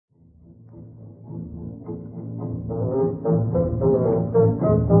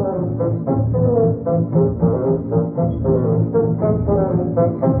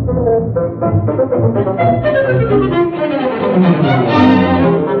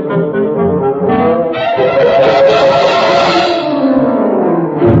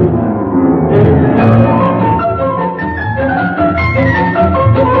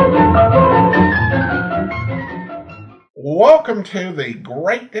the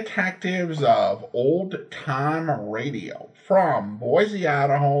great detectives of old time radio. From Boise,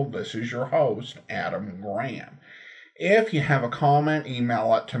 Idaho, this is your host, Adam Graham. If you have a comment,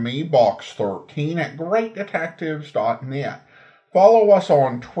 email it to me, box13 at greatdetectives.net. Follow us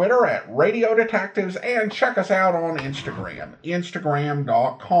on Twitter at Radio Detectives and check us out on Instagram,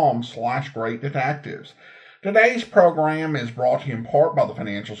 instagram.com/greatdetectives. Today's program is brought to you in part by the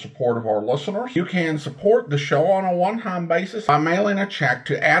financial support of our listeners. You can support the show on a one-time basis by mailing a check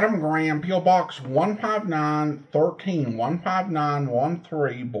to Adam Graham, P.O. Box 15913,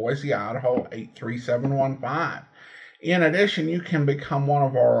 15913, Boise, Idaho 83715. In addition, you can become one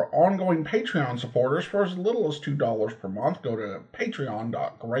of our ongoing Patreon supporters for as little as $2 per month. Go to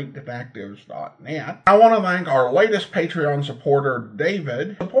patreon.greatdetectives.net. I want to thank our latest Patreon supporter,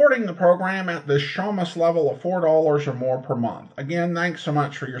 David, supporting the program at the Shamus level of $4 or more per month. Again, thanks so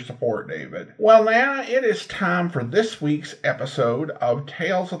much for your support, David. Well, now it is time for this week's episode of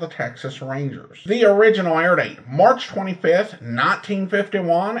Tales of the Texas Rangers. The original air date, March 25th,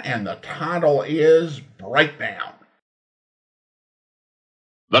 1951, and the title is Breakdown.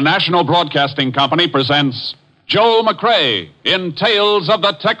 The National Broadcasting Company presents Joel McCrea in Tales of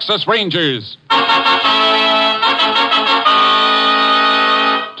the Texas Rangers.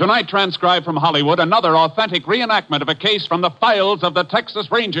 Tonight, transcribed from Hollywood, another authentic reenactment of a case from the files of the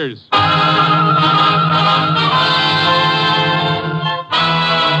Texas Rangers.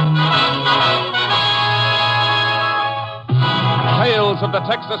 Tales of the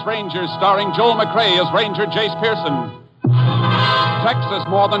Texas Rangers, starring Joel McCrea as Ranger Jace Pearson. Texas,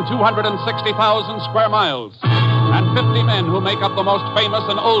 more than 260,000 square miles, and 50 men who make up the most famous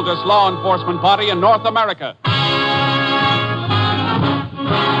and oldest law enforcement body in North America.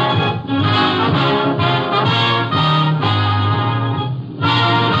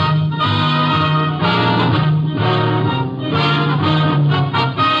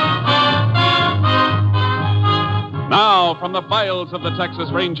 Now, from the files of the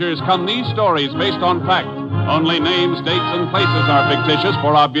Texas Rangers come these stories based on fact. Only names, dates, and places are fictitious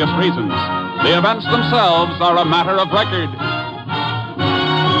for obvious reasons. The events themselves are a matter of record.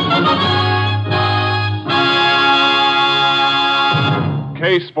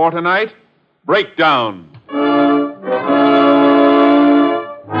 Case for tonight, Breakdown.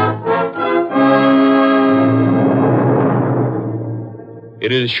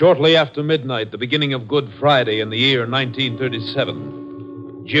 It is shortly after midnight, the beginning of Good Friday in the year 1937.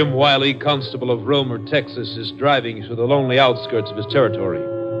 Jim Wiley, constable of Romer, Texas, is driving through the lonely outskirts of his territory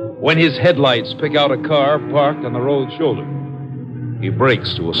when his headlights pick out a car parked on the road shoulder. He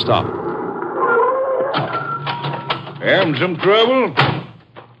brakes to a stop. Having some trouble?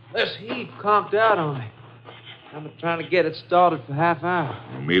 This heat conked out on me. I've been trying to get it started for half an hour.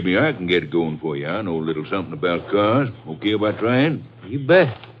 Well, maybe I can get it going for you. I know a little something about cars. Okay about trying? You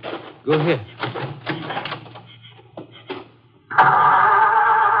bet. Go ahead.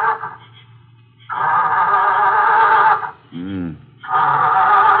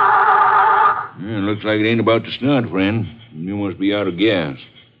 Looks like it ain't about to start, friend. You must be out of gas.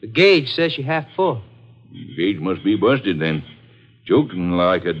 The gauge says you're half full. The gauge must be busted, then. Joking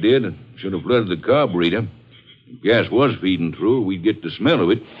like I did, I should have flooded the carburetor. If gas was feeding through, we'd get the smell of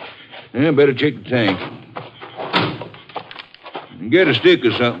it. Better check the tank. And get a stick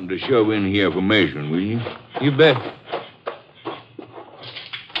or something to shove in here for measuring, will you? You bet.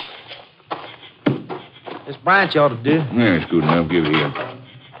 This branch ought to do. That's good enough. Give it here.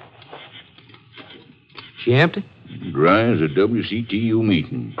 She empty? Dry as a WCTU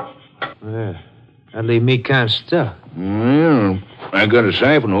meeting. Well, that'd leave me kind of stuck. Well, I got a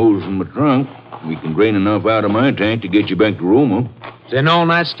siphon hose from my trunk. We can drain enough out of my tank to get you back to Roma. Is there an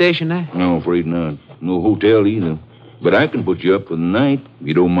all-night station there? No, afraid not. No hotel either. But I can put you up for the night if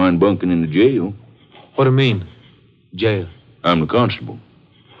you don't mind bunking in the jail. What do you mean, jail? I'm the constable.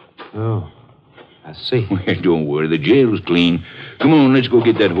 Oh, I see. Well, don't worry. The jail's clean. Come on, let's go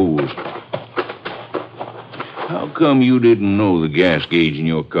get that hose. How come you didn't know the gas gauge in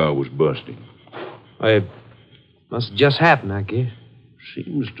your car was busting? It must have just happened, I guess.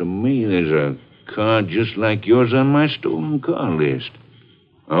 Seems to me there's a car just like yours on my stolen car list.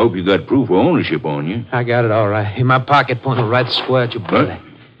 I hope you got proof of ownership on you. I got it all right. In my pocket, pointed right square at your belly.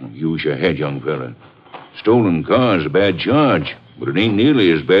 Use your head, young fella. Stolen car's a bad charge, but it ain't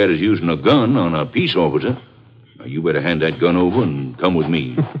nearly as bad as using a gun on a peace officer. Now, you better hand that gun over and come with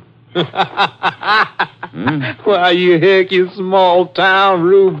me. Why, you hick, you small-town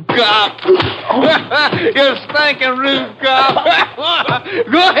rube cop. You stinking rube cop.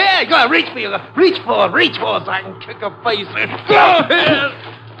 Go ahead. Reach for it. Reach for it so I can kick a face in. Go ahead.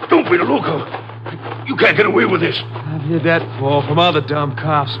 Don't be a loco. You can't get away with this. I've heard that before from other dumb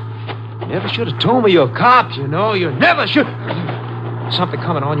cops. You never should have told me you're a cop, you know. You never should. Something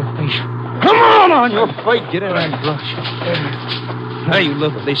coming on your face. Come on your face. Get in there and brush. Now you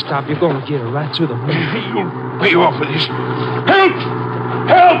look, if they stop, you're going to get it right through the moon. You'll pay off for this. Help!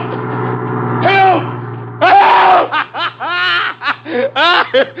 Help! Help!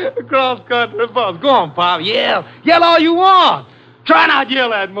 Help! Cross-country bus. Go on, Pop. Yell. Yell all you want. Try not to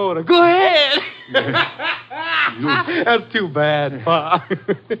yell at motor. Go ahead. That's too bad, Pop.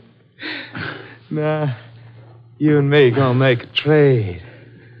 Nah, you and me gonna make a trade.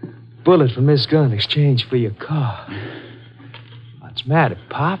 Bullet from this gun in exchange for your car. What's the matter,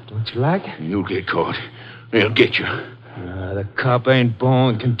 Pop? Don't you like it? You'll get caught. They'll get you. The cop ain't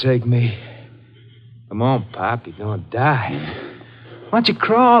born can take me. Come on, Pop. You're gonna die. Why don't you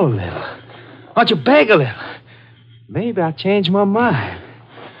crawl a little? Why don't you beg a little? Maybe I'll change my mind.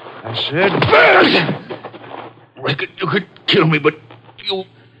 I said... Reckon you could kill me, but you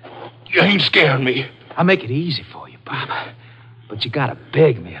ain't scaring me. I'll make it easy for you, Pop. But you gotta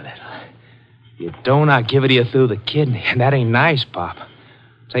beg me a little. You don't, I'll give it to you through the kidney. And that ain't nice, Pop.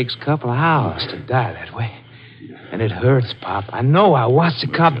 Takes a couple of hours to die that way. And it hurts, Pop. I know. I watched a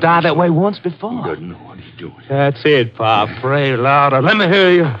cop die that way once before. He doesn't know what he's doing. That's it, Pop. Pray louder. Let me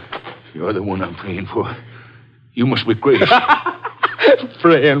hear you. You're the one I'm praying for. You must be crazy.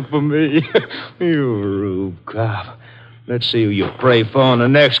 Praying for me. You rube cop. Let's see who you pray for in the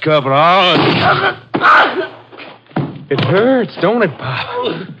next couple of hours. It hurts, don't it,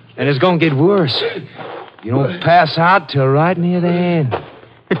 Pop? And it's going to get worse. You don't pass out till right near the end.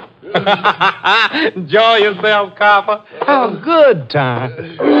 Enjoy yourself, copper. Have a good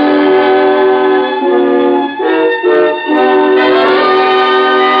time.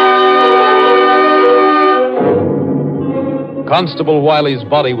 Constable Wiley's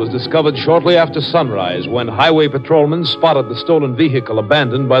body was discovered shortly after sunrise when highway patrolmen spotted the stolen vehicle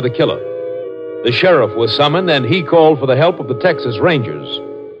abandoned by the killer. The sheriff was summoned, and he called for the help of the Texas Rangers.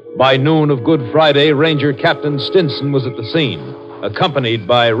 By noon of Good Friday, Ranger Captain Stinson was at the scene, accompanied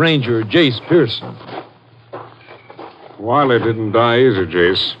by Ranger Jace Pearson. Wiley didn't die easy,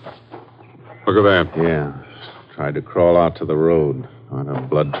 Jace. Look at that. Yeah. Tried to crawl out to the road on a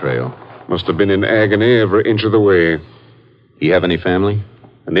blood trail. Must have been in agony every inch of the way. You have any family?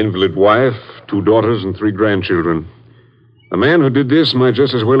 An invalid wife, 2 daughters, and 3 grandchildren. The man who did this might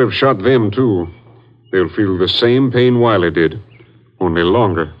just as well have shot them, too. They'll feel the same pain Wiley did, only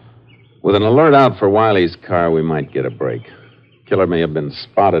longer. With an alert out for Wiley's car, we might get a break. Killer may have been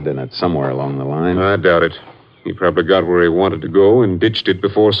spotted in it somewhere along the line. I doubt it. He probably got where he wanted to go and ditched it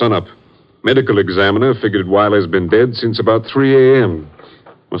before sunup. Medical examiner figured Wiley's been dead since about 3 a.m.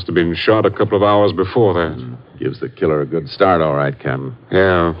 Must have been shot a couple of hours before that. Gives the killer a good start, all right, Captain.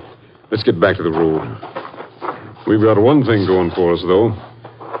 Yeah. Let's get back to the road. We've got one thing going for us, though.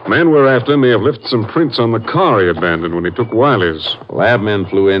 The man we're after may have left some prints on the car he abandoned when he took Wiley's. Lab men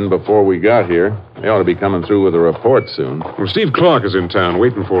flew in before we got here. They ought to be coming through with a report soon. Well, Steve Clark is in town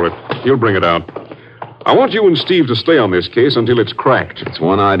waiting for it. He'll bring it out. I want you and Steve to stay on this case until it's cracked. It's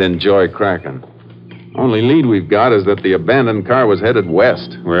one I'd enjoy cracking. Only lead we've got is that the abandoned car was headed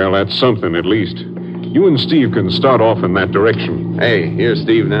west. Well, that's something, at least. You and Steve can start off in that direction. Hey, here's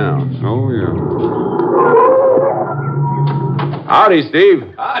Steve now. Oh, yeah. Howdy, Steve.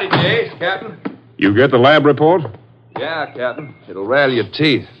 Howdy, Jace, Captain. You get the lab report? Yeah, Captain. It'll rattle your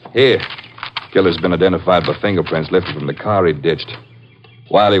teeth. Here. Killer's been identified by fingerprints lifted from the car he ditched.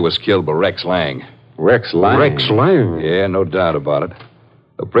 Wiley was killed by Rex Lang. Rex Lang? Rex Lang? Yeah, no doubt about it.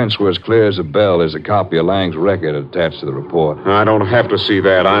 The prints were as clear as a bell. There's a copy of Lang's record attached to the report. I don't have to see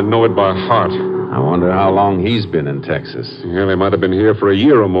that. I know it by heart. I wonder how long he's been in Texas. Yeah, they might have been here for a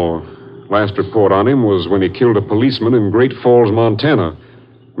year or more. Last report on him was when he killed a policeman in Great Falls, Montana.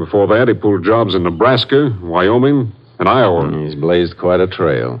 Before that, he pulled jobs in Nebraska, Wyoming, and Iowa. He's blazed quite a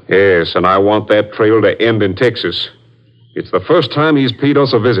trail. Yes, and I want that trail to end in Texas. It's the first time he's paid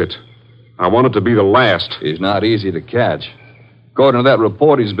us a visit. I want it to be the last. He's not easy to catch. According to that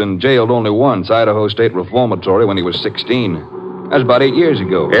report, he's been jailed only once, Idaho State Reformatory, when he was 16. That was about 8 years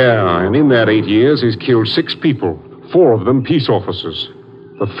ago. Yeah, and in that 8 years, he's killed 6 people, 4 of them peace officers.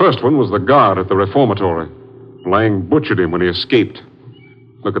 The first one was the guard at the reformatory. Lang butchered him when he escaped.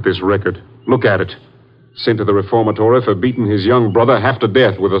 Look at this record. Look at it. Sent to the reformatory for beating his young brother half to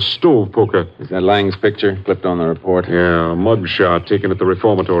death with a stove poker. Is that Lang's picture clipped on the report? Yeah, a mug shot taken at the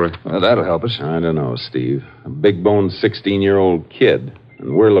reformatory. Well, that'll help us. I don't know, Steve. A big-boned 16-year-old kid.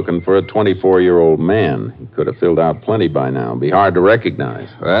 And we're looking for a 24-year-old man. He could have filled out plenty by now. Be hard to recognize.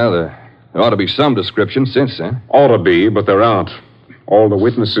 Well, there ought to be some description since then. Ought to be, but there aren't. All the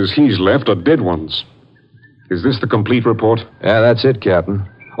witnesses he's left are dead ones. Is this the complete report? Yeah, that's it, Captain.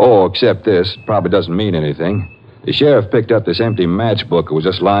 Oh, except this. It probably doesn't mean anything. The sheriff picked up this empty matchbook. It was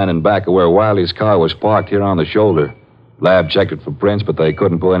just lying in back of where Wiley's car was parked here on the shoulder. Lab checked it for prints, but they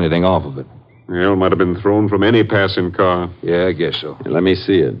couldn't pull anything off of it. Well, might have been thrown from any passing car. Yeah, I guess so. Let me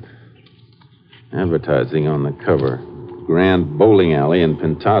see it. Advertising on the cover. Grand Bowling Alley in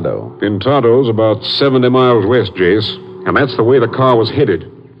Pintado. Pintado's about 70 miles west, Jace. And that's the way the car was headed.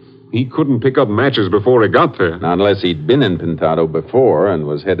 He couldn't pick up matches before he got there. Not unless he'd been in Pintado before and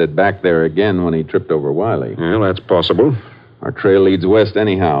was headed back there again when he tripped over Wiley. Well, that's possible. Our trail leads west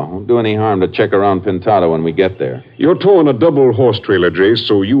anyhow. Won't do any harm to check around Pintado when we get there. You're towing a double horse trailer, Jace,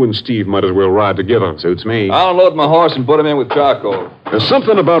 so you and Steve might as well ride together. Suits me. I'll load my horse and put him in with charcoal. There's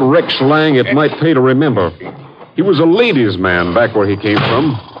something about Rex Lang it might pay to remember. He was a ladies' man back where he came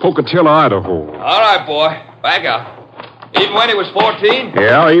from, Pocatello, Idaho. All right, boy. Back up. Even when he was 14?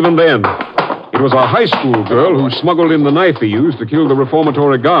 Yeah, even then. It was a high school girl who smuggled in the knife he used to kill the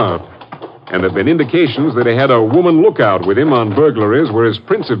reformatory guard. And there've been indications that he had a woman lookout with him on burglaries where his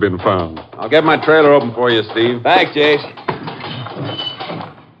prints have been found. I'll get my trailer open for you, Steve. Thanks, Jace.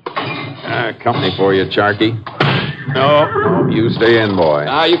 Company for you, Charky. No, you stay in, boy.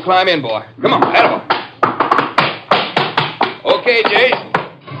 Now, you climb in, boy. Come on, attaboy. Okay, Jace.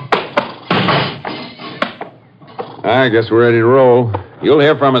 I guess we're ready to roll. You'll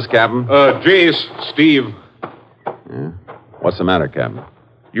hear from us, Captain. Jace, Steve. Yeah? What's the matter, Captain?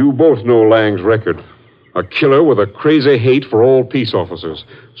 You both know Lang's record. A killer with a crazy hate for all peace officers.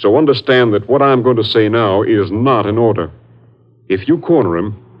 So understand that what I'm going to say now is not in order. If you corner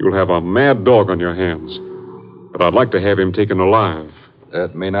him, you'll have a mad dog on your hands. But I'd like to have him taken alive.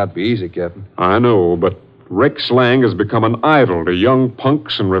 That may not be easy, Captain. I know, but Rex Lang has become an idol to young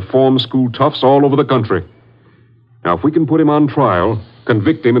punks and reform school toughs all over the country. Now, if we can put him on trial,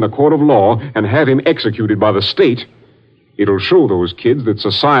 convict him in a court of law, and have him executed by the state, it'll show those kids that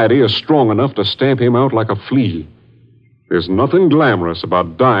society is strong enough to stamp him out like a flea. There's nothing glamorous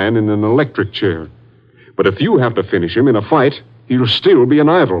about dying in an electric chair. But if you have to finish him in a fight, he'll still be an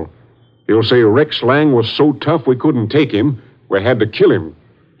idol. He'll say Rex Lang was so tough we couldn't take him, we had to kill him.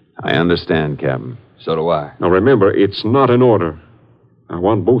 I understand, Captain. So do I. Now, remember, it's not in order. I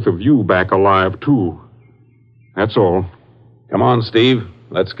want both of you back alive, too. That's all. Come on, Steve.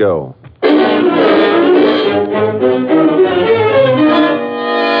 Let's go.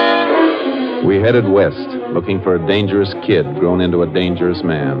 We headed west, looking for a dangerous kid grown into a dangerous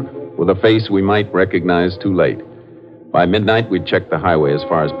man, with a face we might recognize too late. By midnight, we'd checked the highway as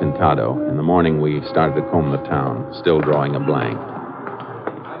far as Pintado. In the morning, we started to comb the town, still drawing a blank.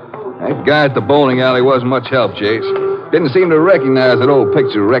 That guy at the bowling alley wasn't much help, Jace. Didn't seem to recognize that old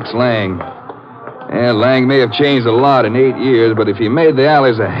picture of Rex Lang. Yeah, Lang may have changed a lot in 8 years, but if he made the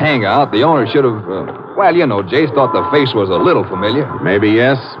alleys a hangout, the owner should have, Jace thought the face was a little familiar. Maybe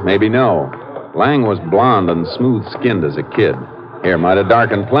yes, maybe no. Lang was blond and smooth-skinned as a kid. Hair might have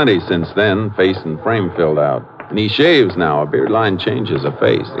darkened plenty since then, face and frame filled out. And he shaves now. A beard line changes a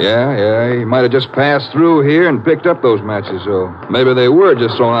face. Yeah, he might have just passed through here and picked up those matches, so maybe they were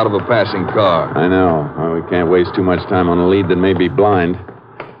just thrown out of a passing car. I know. Well, we can't waste too much time on a lead that may be blind.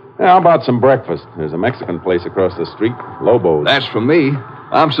 How about some breakfast? There's a Mexican place across the street, Lobo's. That's for me.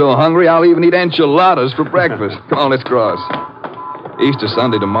 I'm so hungry, I'll even eat enchiladas for breakfast. Come on, let's cross. Easter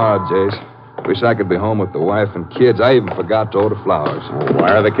Sunday tomorrow, Jace. Wish I could be home with the wife and kids. I even forgot to order flowers. Oh,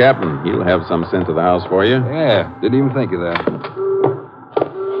 wire the captain. He'll have some sent to the house for you. Yeah, didn't even think of that.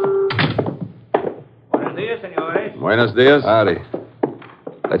 Buenos dias, senores. Buenos dias. Howdy.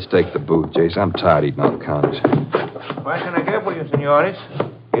 Let's take the booth, Jace. I'm tired eating on counters. What can I get for you, senores?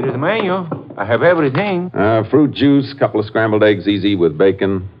 Here is the menu. I have everything. Fruit juice, couple of scrambled eggs easy with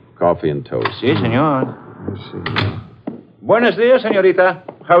bacon, coffee, and toast. Si, senor. Let's see. Buenos dias, senorita.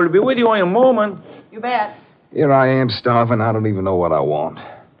 I will be with you in a moment. You bet. Here I am starving. I don't even know what I want.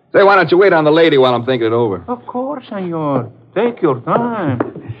 Say, why don't you wait on the lady while I'm thinking it over? Of course, senor. Take your time.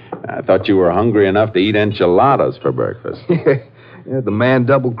 I thought you were hungry enough to eat enchiladas for breakfast. Yeah, the man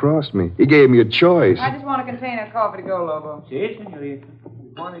double-crossed me. He gave me a choice. I just want a container of coffee to go, Lobo. Si, senorita.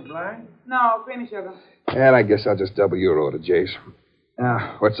 You want it black? No, creamy sugar. And I guess I'll just double your order, Jace.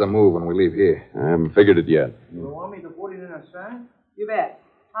 Now, what's the move when we leave here? I haven't figured it yet. You want me to put it in a sack? You bet.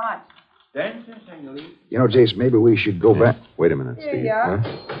 How much? 10 cents, senorita. You know, Jace, maybe we should go back. Wait a minute, Here Steve. you are.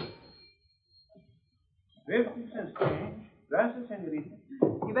 Huh? 50 cents change. Gracias, senorita.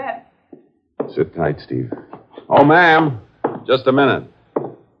 You bet. Sit tight, Steve. Oh, ma'am. Just a minute.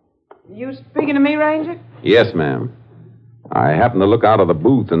 You speaking to me, Ranger? Yes, ma'am. I happened to look out of the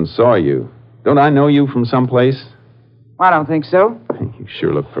booth and saw you. Don't I know you from someplace? I don't think so. You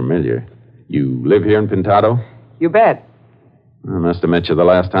sure look familiar. You live here in Pintado? You bet. I must have met you the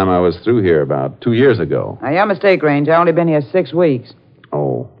last time I was through here about 2 years ago. Now, your mistake, Ranger. I've only been here 6 weeks.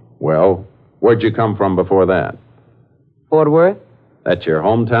 Oh, well, where'd you come from before that? Fort Worth? That's your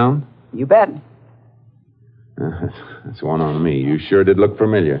hometown? You bet. That's one on me. You sure did look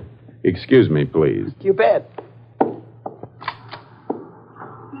familiar. Excuse me, please. You bet.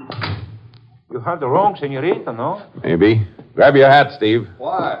 You have the wrong senorita, no? Maybe. Grab your hat, Steve.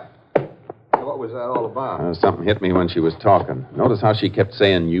 Why? What was that all about? Something hit me when she was talking. Notice how she kept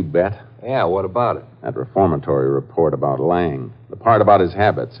saying, you bet? Yeah, what about it? That reformatory report about Lang. The part about his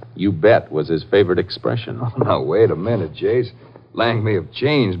habits. You bet was his favorite expression. Oh, now, wait a minute, Jace. Lang may have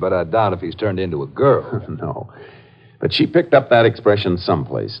changed, but I doubt if he's turned into a girl. No. But she picked up that expression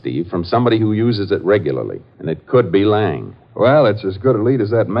someplace, Steve, from somebody who uses it regularly. And it could be Lang. Well, it's as good a lead as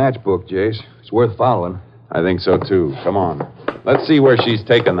that matchbook, Jace. It's worth following. I think so, too. Come on. Let's see where she's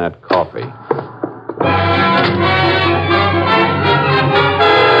taken that coffee.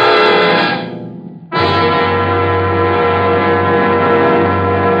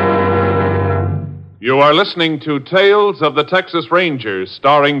 You are listening to Tales of the Texas Rangers,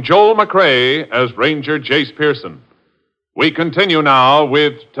 starring Joel McRae as Ranger Jace Pearson. We continue now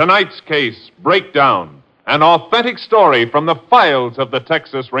with tonight's case, Breakdown, an authentic story from the files of the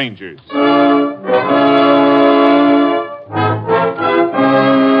Texas Rangers.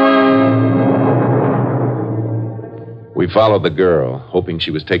 We followed the girl, hoping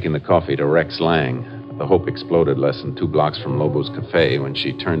she was taking the coffee to Rex Lang. But the hope exploded less than 2 blocks from Lobo's Cafe when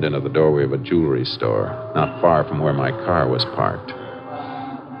she turned into the doorway of a jewelry store, not far from where my car was parked.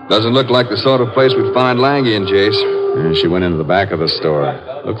 Doesn't look like the sort of place we'd find Lang in, Jace. And she went into the back of the store.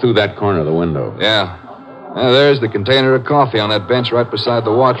 Look through that corner of the window. Yeah. There's the container of coffee on that bench right beside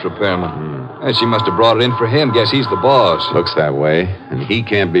the watch repairman. And she must have brought it in for him. Guess he's the boss. Looks that way. And he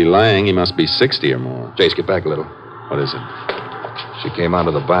can't be Lang. He must be 60 or more. Jace, get back a little. What is it? She came out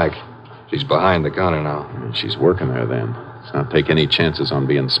of the back. She's behind the counter now. She's working there, then. Let's not take any chances on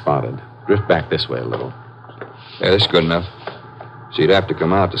being spotted. Drift back this way a little. Yeah, that's good enough. She'd have to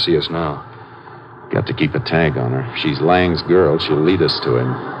come out to see us now. Got to keep a tag on her. If she's Lang's girl, she'll lead us to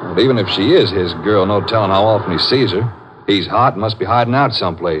him. But even if she is his girl, no telling how often he sees her. He's hot and must be hiding out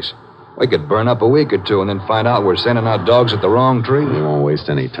someplace. We could burn up a week or 2 and then find out we're sending out dogs at the wrong tree. We won't waste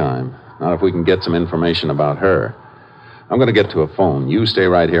any time. Not if we can get some information about her. I'm going to get to a phone. You stay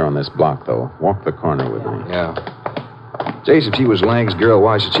right here on this block, though. Walk the corner with me. Yeah. Jace, if she was Lang's girl,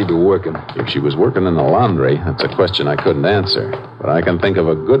 why should she be working? If she was working in the laundry, that's a question I couldn't answer. But I can think of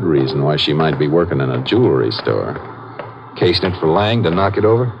a good reason why she might be working in a jewelry store. Casing it for Lang to knock it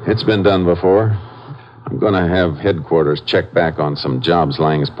over? It's been done before. I'm going to have headquarters check back on some jobs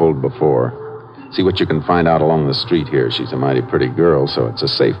Lang's pulled before. See what you can find out along the street here. She's a mighty pretty girl, so it's a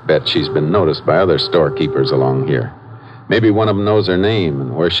safe bet she's been noticed by other storekeepers along here. Maybe one of them knows her name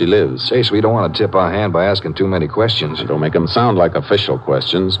and where she lives. Jace, we don't want to tip our hand by asking too many questions. Don't make them sound like official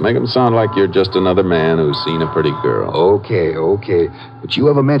questions. Make them sound like you're just another man who's seen a pretty girl. Okay. But you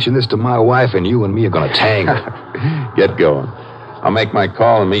ever mention this to my wife, and you and me are going to tangle. Get going. I'll make my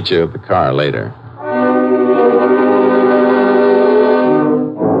call and meet you at the car later.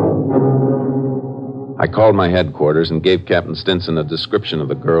 I called my headquarters and gave Captain Stinson a description of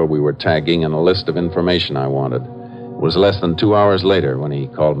the girl we were tagging and a list of information I wanted. It was less than 2 hours later when he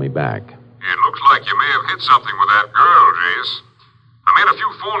called me back. It looks like you may have hit something with that girl, Jace. I made a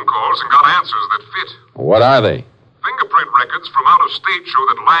few phone calls and got answers that fit. What are they? Fingerprint records from out of state show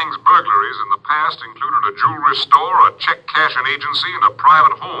that Lang's burglaries in the past included a jewelry store, a check cashing agency, and a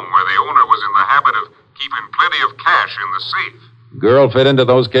private home where the owner was in the habit of keeping plenty of cash in the safe. Girl fit into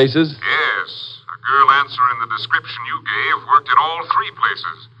those cases? Yes. A girl answering the description you gave worked at all 3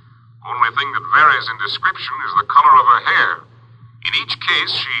 places. Only thing that varies in description is the color of her hair. In each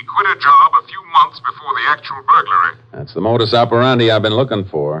case, she quit her job a few months before the actual burglary. That's the modus operandi I've been looking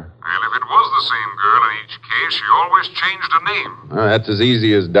for. Well, if it was the same girl in each case, she always changed her name. That's as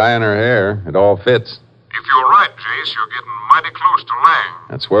easy as dyeing her hair. It all fits. If you're right, Jace, you're getting mighty close to Lang.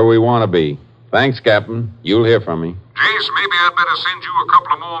 That's where we want to be. Thanks, Captain. You'll hear from me. Jace, maybe I'd better send you a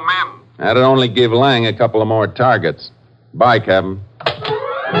couple of more men. That'd only give Lang a couple of more targets. Bye, Captain.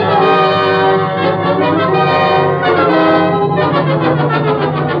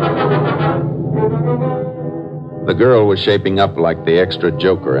 The girl was shaping up like the extra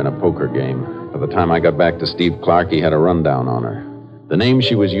joker in a poker game. By the time I got back to Steve Clark, he had a rundown on her. The name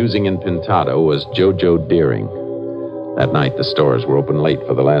she was using in Pintado was JoJo Deering. That night, the stores were open late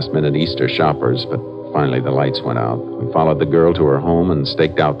for the last-minute Easter shoppers, but finally the lights went out. We followed the girl to her home and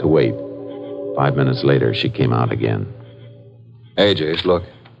staked out to wait. 5 minutes later, she came out again. Hey, Jace, look.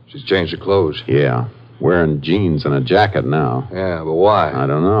 She's changed her clothes. Yeah. Wearing jeans and a jacket now. Yeah, but why? I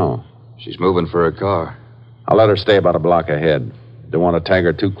don't know. She's moving for her car. I'll let her stay about a block ahead. Don't want to tag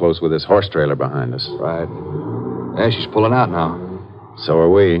her too close with this horse trailer behind us. Right. Yeah, she's pulling out now. So are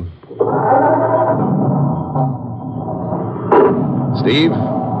we. Steve,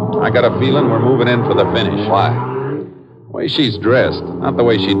 I got a feeling we're moving in for the finish. Why? The way she's dressed. Not the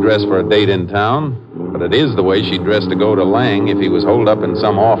way she'd dress for a date in town, but it is the way she'd dress to go to Lang if he was holed up in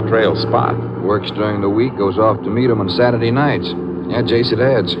some off-trail spot. Works during the week, goes off to meet him on Saturday nights. Yeah, Jace, it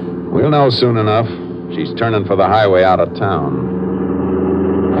adds. We'll know soon enough. She's turning for the highway out of town.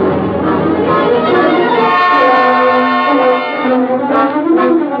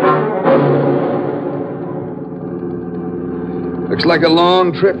 Looks like a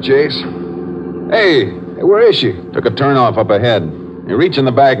long trip, Jace. Hey, where is she? Took a turnoff up ahead. You reach in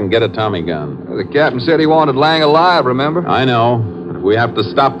the back and get a Tommy gun. The captain said he wanted Lang alive, remember? I know. But if we have to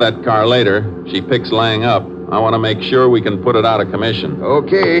stop that car later, she picks Lang up. I want to make sure we can put it out of commission.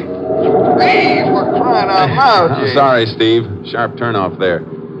 Okay. Hey, we're crying out loud, I'm Jace. sorry, Steve. Sharp turnoff there.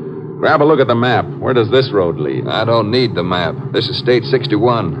 Grab a look at the map. Where does this road lead? I don't need the map. This is State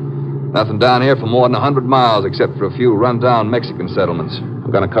 61. Nothing down here for more than 100 miles except for a few run-down Mexican settlements. I'm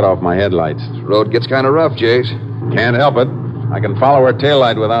going to cut off my headlights. This road gets kind of rough, Jace. Can't help it. I can follow her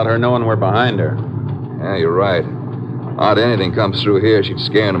taillight without her knowing we're behind her. Yeah, you're right. Odd anything comes through here, she'd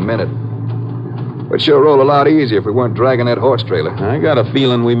scare in a minute. But she'll roll a lot easier if we weren't dragging that horse trailer. I got a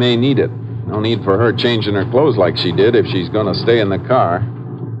feeling we may need it. No need for her changing her clothes like she did if she's going to stay in the car.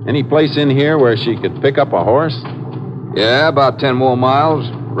 Any place in here where she could pick up a horse? Yeah, about 10 more miles.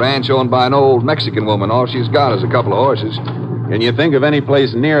 Ranch owned by an old Mexican woman. All she's got is a couple of horses. Can you think of any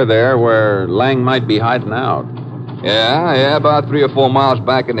place near there where Lang might be hiding out? Yeah, about 3 or 4 miles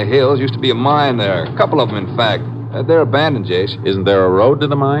back in the hills. Used to be a mine there. A couple of them, in fact. They're abandoned, Jace. Isn't there a road to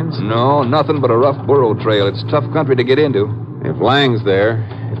the mines? No, nothing but a rough burro trail. It's tough country to get into. If Lang's there,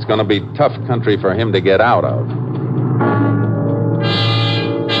 it's going to be tough country for him to get out of.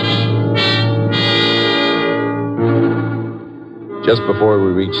 Just before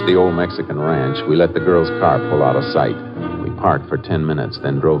we reached the old Mexican ranch, we let the girl's car pull out of sight. We parked for 10 minutes,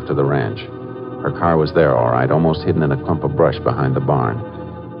 then drove to the ranch. Her car was there, all right, almost hidden in a clump of brush behind the barn.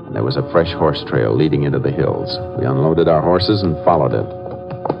 And there was a fresh horse trail leading into the hills. We unloaded our horses and followed it.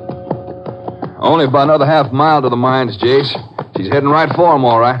 Only about another half mile to the mines, Jace. She's heading right for them,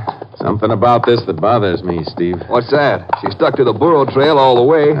 all right. Something about this that bothers me, Steve. What's that? She stuck to the burro trail all the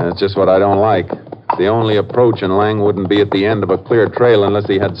way. That's just what I don't like. The only approach, and Lang wouldn't be at the end of a clear trail unless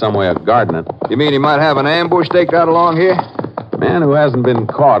he had some way of guarding it. You mean he might have an ambush staked out along here? A man who hasn't been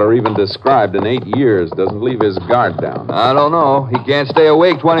caught or even described in 8 years doesn't leave his guard down. I don't know. He can't stay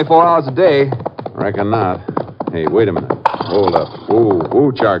awake 24 hours a day. Reckon not. Hey, wait a minute. Hold up.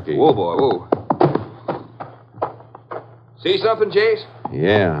 Whoa, Charky. Whoa, boy, whoa. See something, Jace?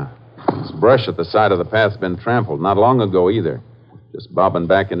 Yeah. This brush at the side of the path's been trampled. Not long ago, either. Just bobbing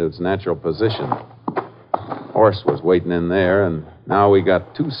back into its natural position. Horse was waiting in there, and now we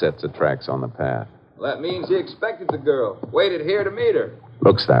got 2 sets of tracks on the path. Well, that means he expected the girl. Waited here to meet her.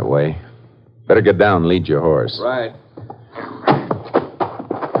 Looks that way. Better get down and lead your horse. Right.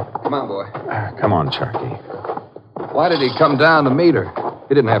 Come on, boy. Come on, Charky. Why did he come down to meet her?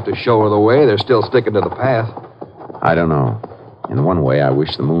 He didn't have to show her the way. They're still sticking to the path. I don't know. In one way, I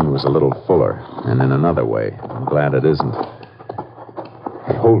wish the moon was a little fuller. And in another way, I'm glad it isn't.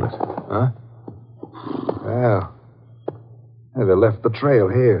 Hey, hold it. Huh? Well, they left the trail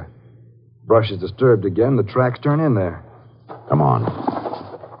here. Brush is disturbed again. The tracks turn in there. Come on.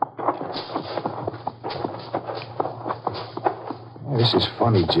 This is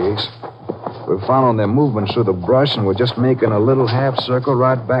funny, Jace. We're following their movements through the brush, and we're just making a little half circle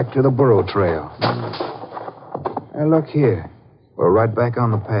right back to the burro trail. Now, look here. We're right back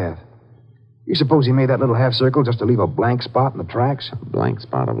on the path. You suppose he made that little half circle just to leave a blank spot in the tracks? A blank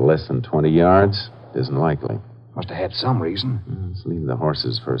spot of less than 20 yards? Isn't likely. Must have had some reason. Let's leave the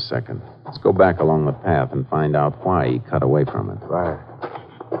horses for a second. Let's go back along the path and find out why he cut away from it. Right.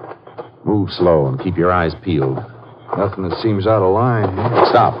 Move slow and keep your eyes peeled. Nothing that seems out of line here.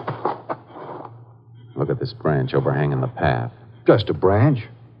 Stop. Look at this branch overhanging the path. Just a branch?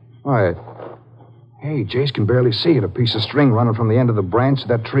 Why, hey, Jace can barely see it. A piece of string running from the end of the branch to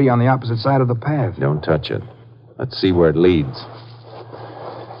that tree on the opposite side of the path. Don't touch it. Let's see where it leads.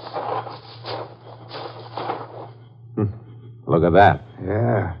 Look at that.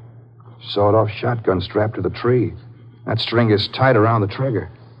 Yeah. Sawed-off shotgun strapped to the tree. That string is tight around the trigger.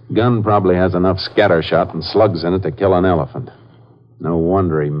 Gun probably has enough scatter shot and slugs in it to kill an elephant. No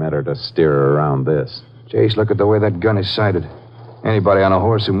wonder he met her to steer her around this. Jace, look at the way that gun is sighted. Anybody on a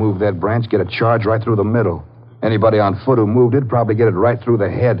horse who moved that branch get a charge right through the middle. Anybody on foot who moved it probably get it right through the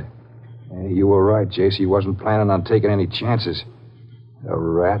head. Hey, you were right, Jace. He wasn't planning on taking any chances. A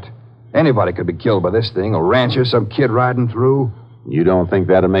rat. Anybody could be killed by this thing. A rancher, some kid riding through. You don't think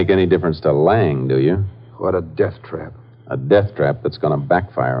that'd make any difference to Lang, do you? What a death trap. A death trap that's going to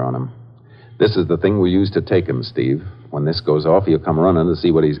backfire on him. This is the thing we use to take him, Steve. When this goes off, he'll come running to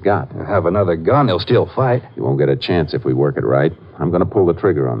see what he's got. He'll have another gun. He'll still fight. He won't get a chance if we work it right. I'm going to pull the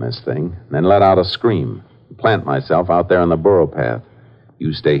trigger on this thing, then let out a scream. Plant myself out there on the burro path.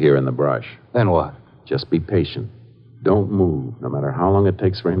 You stay here in the brush. Then what? Just be patient. Don't move, no matter how long it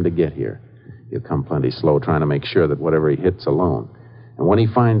takes for him to get here. He'll come plenty slow, trying to make sure that whatever he hits alone. And when he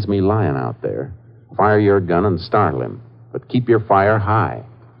finds me lying out there, fire your gun and startle him. But keep your fire high.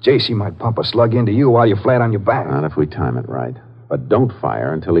 Jace, he might pump a slug into you while you're flat on your back. Not if we time it right. But don't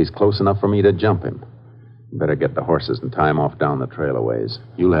fire until he's close enough for me to jump him. You better get the horses and tie him off down the trail a ways.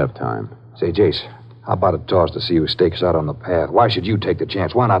 You'll have time. Say, Jace, how about a toss to see who stakes out on the path? Why should you take the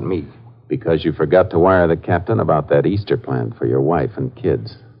chance? Why not me? Because you forgot to wire the captain about that Easter plant for your wife and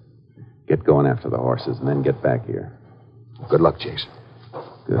kids. Get going after the horses and then get back here. Good luck, Jace.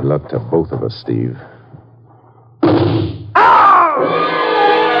 Good luck to both of us, Steve.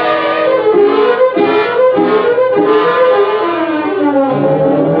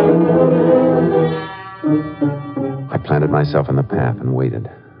 I planted myself in the path and waited.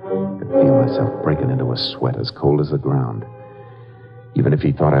 I could feel myself breaking into a sweat as cold as the ground. Even if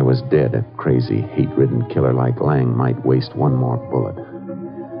he thought I was dead, a crazy, hate-ridden killer like Lang might waste one more bullet.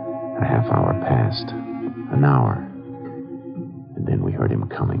 A half hour passed. An hour. And then we heard him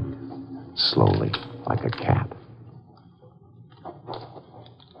coming. Slowly, like a cat.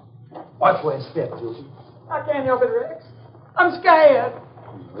 Watch where I step, Judy. I can't help it, Rex. I'm scared.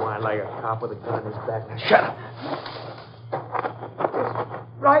 You whine like a cop with a gun in his back. Now, shut up.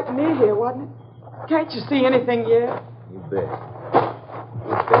 Right near here, wasn't it? Can't you see anything yet? You bet.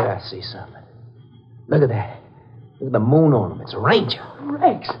 You bet I see something. Look at that. Look at the moon on him. It's a ranger.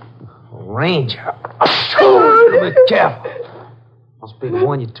 Rex. A ranger. Oh, be careful. Must be the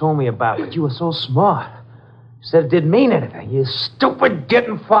one you told me about, but you were so smart. You said it didn't mean anything. You stupid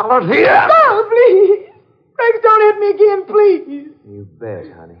getting followed here. No, please. Rex, don't hit me again, please. You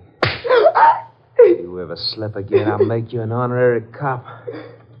bet, honey. If you ever slip again, I'll make you an honorary cop.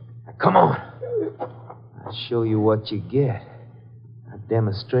 Now, come on. I'll show you what you get. I'll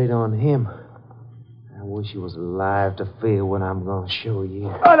demonstrate on him. I wish he was alive to feel what I'm going to show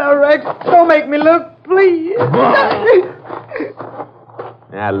you. Oh, no, Rex. Don't make me look, please.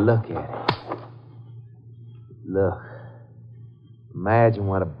 Now, look at it. Look. Imagine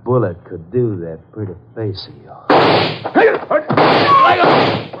what a bullet could do to that pretty face of yours.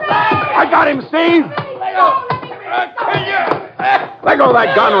 I got him, Steve! Let go of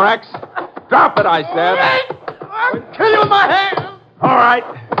that gun, Rex. Drop it, I said. I'll kill you with my hand. All right.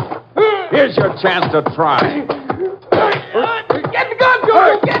 Here's your chance to try. Get the gun,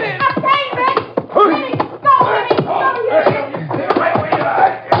 Joe. Get it.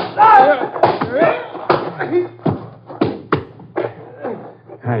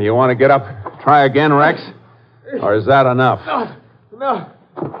 Hey, you want to get up, try again, Rex? Or is that enough? No.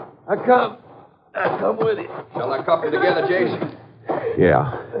 I come with you. Shall I cuff you together, Jace?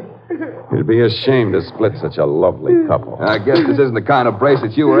 Yeah. It'd be a shame to split such a lovely couple. I guess this isn't the kind of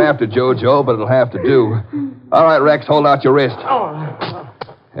bracelet you were after, Jojo, but it'll have to do. All right, Rex, hold out your wrist.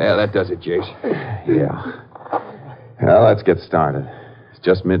 Yeah, that does it, Jace. Yeah. Well, let's get started. It's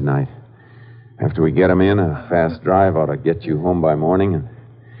just midnight. After we get him in, a fast drive ought to get you home by morning and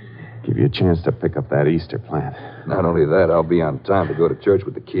give you a chance to pick up that Easter plant. Not only that, I'll be on time to go to church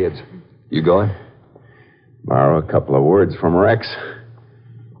with the kids. You going? Borrow a couple of words from Rex?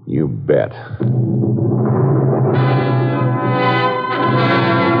 You bet.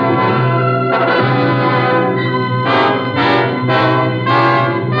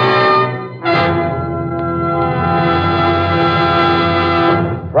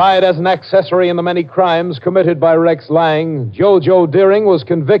 Tried as an accessory in the many crimes committed by Rex Lang, Jojo Deering was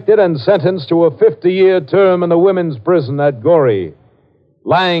convicted and sentenced to a 50-year term in the women's prison at Goree.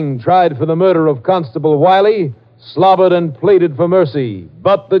 Lang, tried for the murder of Constable Wiley, slobbered and pleaded for mercy,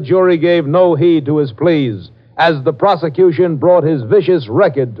 but the jury gave no heed to his pleas as the prosecution brought his vicious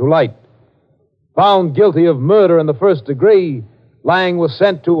record to light. Found guilty of murder in the first degree, Lang was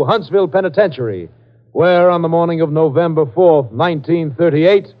sent to Huntsville Penitentiary, where on the morning of November 4th,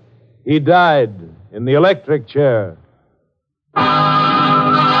 1938, he died in the electric chair.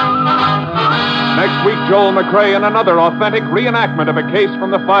 Next week, Joel McCrea in another authentic reenactment of a case from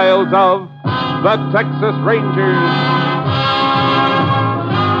the files of the Texas Rangers.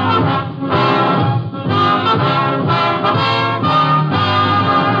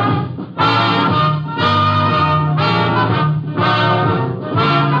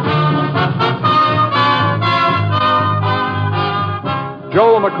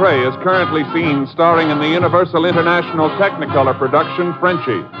 Joel McRae is currently seen starring in the Universal International Technicolor production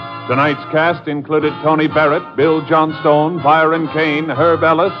Frenchie. Tonight's cast included Tony Barrett, Bill Johnstone, Byron Kane, Herb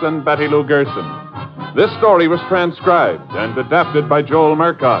Ellis, and Betty Lou Gerson. This story was transcribed and adapted by Joel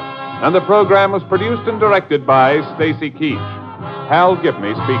Murcott, and the program was produced and directed by Stacy Keach. Hal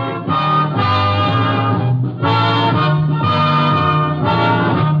Gibney speaking.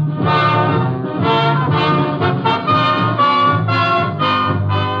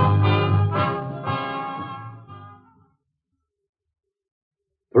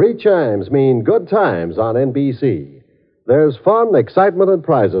 3 chimes mean good times on NBC. There's fun, excitement, and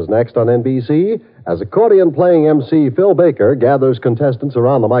prizes next on NBC as accordion-playing MC Phil Baker gathers contestants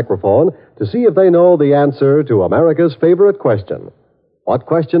around the microphone to see if they know the answer to America's favorite question. What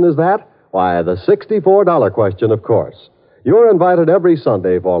question is that? Why, the $64 question, of course. You're invited every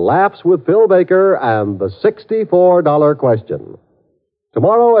Sunday for Laughs with Phil Baker and the $64 question.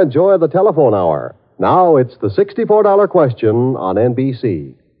 Tomorrow, enjoy the telephone hour. Now it's the $64 question on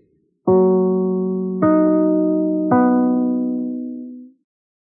NBC.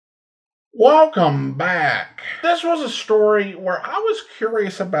 Welcome back. This was a story where I was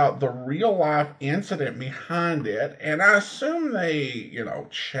curious about the real-life incident behind it, and I assume they,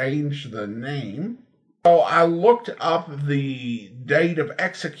 changed the name. So I looked up the date of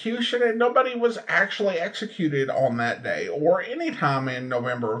execution, and nobody was actually executed on that day or any time in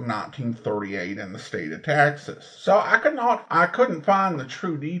November of 1938 in the state of Texas. So I couldn't find the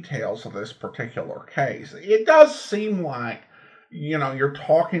true details of this particular case. It does seem like you're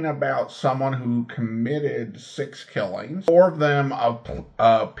talking about someone who committed 6 killings, 4 of them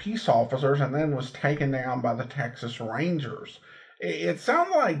of peace officers, and then was taken down by the Texas Rangers. It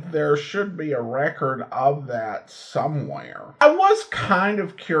sounds like there should be a record of that somewhere. I was kind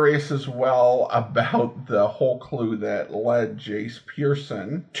of curious as well about the whole clue that led Jace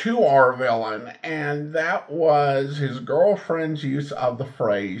Pearson to our villain, and that was his girlfriend's use of the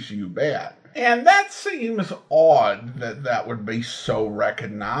phrase, "you bet." And that seems odd that would be so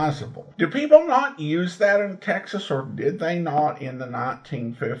recognizable. Do people not use that in Texas, or did they not in the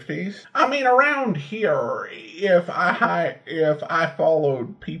 1950s? I mean, around here, if I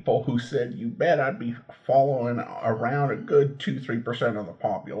followed people who said "you bet," I'd be following around a good 2-3% of the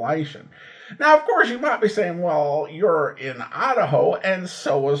population. Now, of course, you might be saying, well, you're in Idaho, and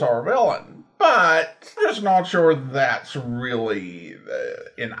so is our villain. But I'm just not sure that's really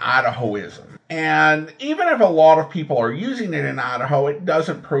an Idahoism. And even if a lot of people are using it in Idaho, it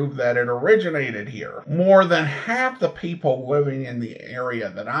doesn't prove that it originated here. More than half the people living in the area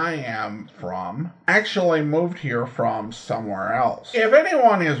that I am from actually moved here from somewhere else. If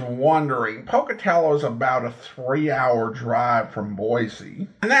anyone is wondering, Pocatello is about a 3-hour drive from Boise,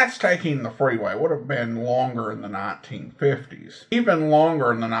 and that's taking the freeway. It would have been longer in the 1950s, even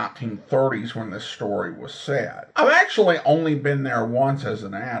longer in the 1930s when this story was set. I've actually only been there once as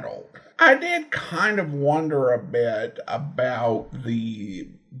an adult. I did kind of wonder a bit about the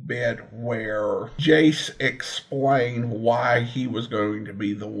bit where Jace explained why he was going to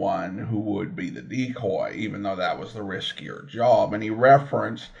be the one who would be the decoy, even though that was the riskier job. And he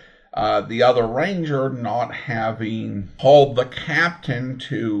referenced the other ranger not having called the captain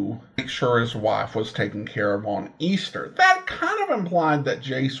to make sure his wife was taken care of on Easter. That kind of implied that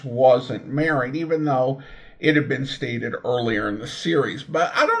Jace wasn't married, even though it had been stated earlier in the series.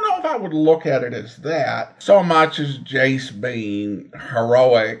 But I don't know if I would look at it as that, so much as Jace being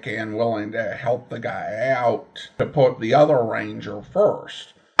heroic and willing to help the guy out to put the other ranger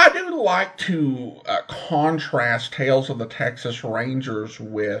first. I do like to contrast Tales of the Texas Rangers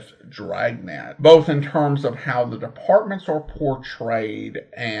with Dragnet, both in terms of how the departments are portrayed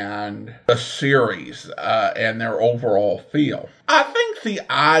and the series and their overall feel. I think the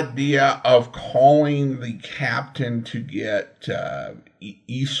idea of calling the captain to get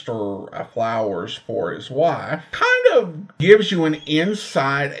Easter flowers for his wife kind of gives you an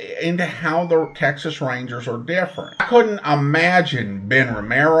insight into how the Texas Rangers are different. I couldn't imagine Ben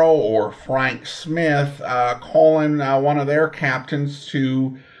Romero or Frank Smith calling one of their captains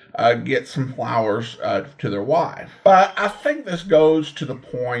to get some flowers to their wife. But I think this goes to the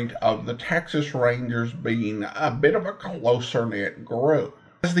point of the Texas Rangers being a bit of a closer-knit group.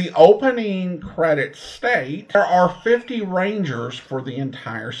 As the opening credits state, there are 50 rangers for the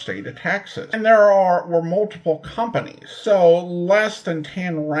entire state of Texas. And there were multiple companies. So less than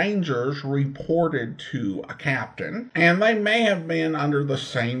 10 rangers reported to a captain, and they may have been under the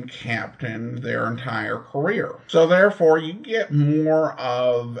same captain their entire career. So therefore, you get more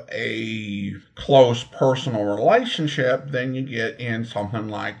of a close personal relationship than you get in something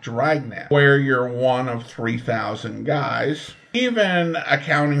like Dragnet, where you're one of 3,000 guys even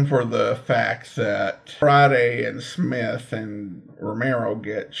accounting for the fact that Friday and Smith and Romero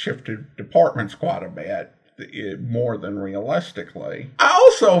get shifted departments quite a bit, more than realistically. I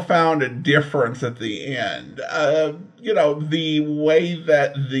also found a difference at the end. The way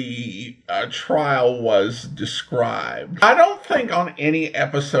that the trial was described. I don't think on any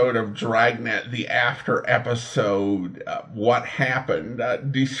episode of Dragnet, the after episode, What Happened,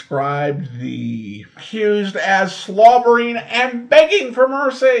 described the accused as slobbering and begging for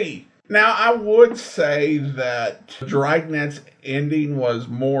mercy. Now, I would say that Dragnet's ending was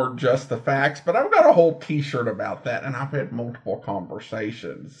more just the facts, but I've got a whole t-shirt about that, and I've had multiple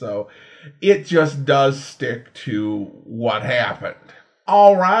conversations, so it just does stick to what happened.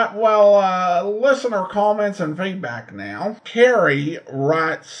 All right, well, listener comments and feedback now. Carrie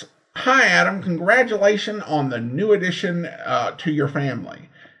writes, "Hi, Adam. Congratulations on the new addition to your family.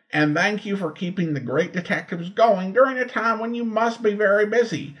 And thank you for keeping the Great Detectives going during a time when you must be very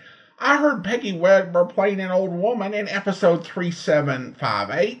busy. I heard Peggy Webber playing an old woman in episode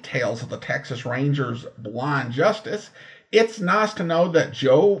 3758, Tales of the Texas Rangers Blind Justice. It's nice to know that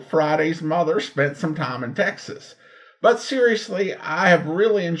Joe Friday's mother spent some time in Texas. But seriously, I have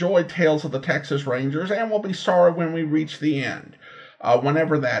really enjoyed Tales of the Texas Rangers and will be sorry when we reach the end.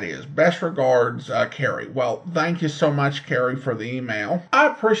 Whenever that is. Best regards, Carrie." Well, thank you so much, Carrie, for the email. I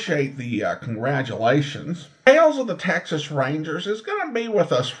appreciate the congratulations. Tales of the Texas Rangers is going to be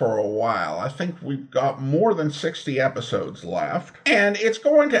with us for a while. I think we've got more than 60 episodes left. And it's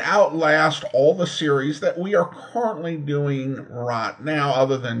going to outlast all the series that we are currently doing right now,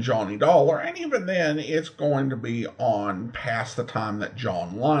 other than Johnny Dollar. And even then, it's going to be on past the time that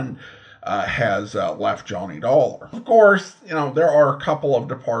John Lund has left Johnny Dollar. Of course, there are a couple of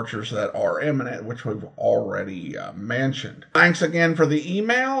departures that are imminent, which we've already mentioned. Thanks again for the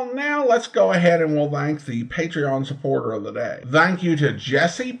email. Now let's go ahead and we'll thank the Patreon supporter of the day. Thank you to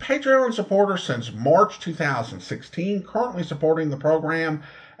Jesse, Patreon supporter since March 2016, currently supporting the program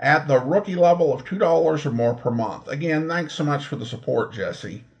at the rookie level of $2 or more per month. Again, thanks so much for the support,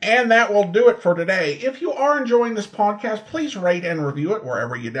 Jesse. And that will do it for today. If you are enjoying this podcast, please rate and review it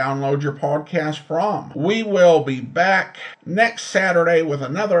wherever you download your podcast from. We will be back next Saturday with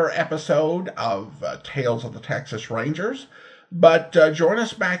another episode of Tales of the Texas Rangers. But join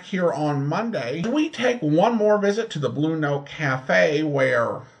us back here on Monday. We take one more visit to the Blue Note Cafe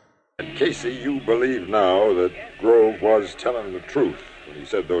where... Casey, you believe now that Grove was telling the truth when he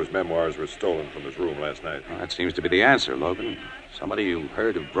said those memoirs were stolen from his room last night? Well, that seems to be the answer, Logan. Somebody who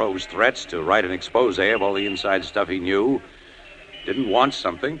heard of Grove's threats to write an expose of all the inside stuff he knew didn't want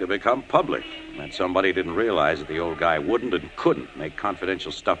something to become public. That somebody didn't realize that the old guy wouldn't and couldn't make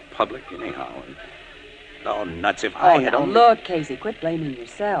confidential stuff public anyhow. And, oh, nuts, if I had only... Look, Casey, quit blaming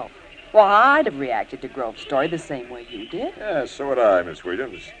yourself. Well, I'd have reacted to Grove's story the same way you did. Yeah, so would I, Miss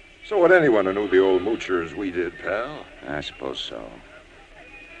Williams. So would anyone who knew the old moocher as we did, pal. I suppose so.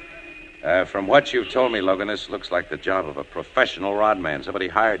 From what you've told me, Logan, this looks like the job of a professional rodman. Somebody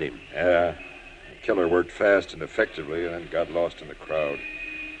hired him. Yeah. The killer worked fast and effectively and then got lost in the crowd.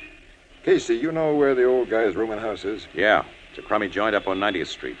 Casey, you know where the old guy's rooming house is? Yeah. It's a crummy joint up on 90th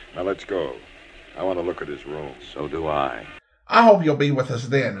Street. Now, let's go. I want to look at his room. So do I. I hope you'll be with us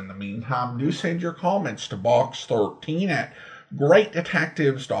then. In the meantime, do send your comments to Box13 at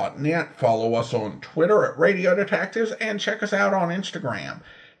greatdetectives.net. Follow us on Twitter at Radio Detectives and check us out on Instagram.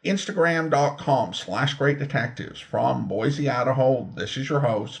 Instagram.com/greatdetectives. From Boise, Idaho, this is your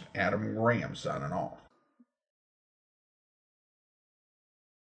host, Adam Graham, signing off.